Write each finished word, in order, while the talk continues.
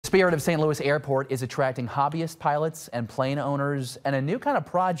Spirit of St. Louis Airport is attracting hobbyist pilots and plane owners and a new kind of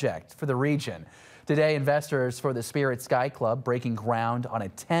project for the region. Today, investors for the Spirit Sky Club breaking ground on a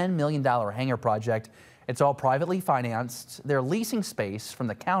 $10 million hangar project. It's all privately financed. They're leasing space from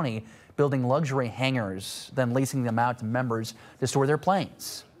the county, building luxury hangars, then leasing them out to members to store their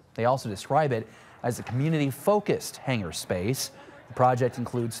planes. They also describe it as a community-focused hangar space. The project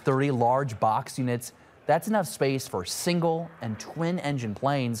includes 30 large box units. That's enough space for single and twin engine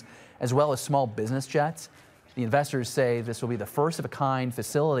planes, as well as small business jets. The investors say this will be the first of a kind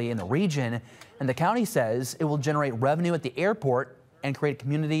facility in the region, and the county says it will generate revenue at the airport and create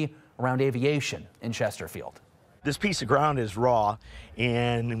community around aviation in Chesterfield. This piece of ground is raw,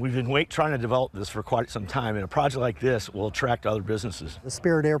 and we've been trying to develop this for quite some time, and a project like this will attract other businesses. The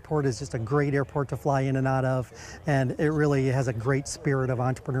Spirit Airport is just a great airport to fly in and out of, and it really has a great spirit of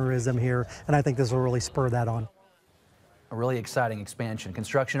entrepreneurism here, and I think this will really spur that on. A really exciting expansion.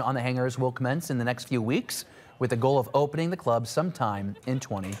 Construction on the hangars will commence in the next few weeks with the goal of opening the club sometime in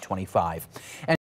 2025.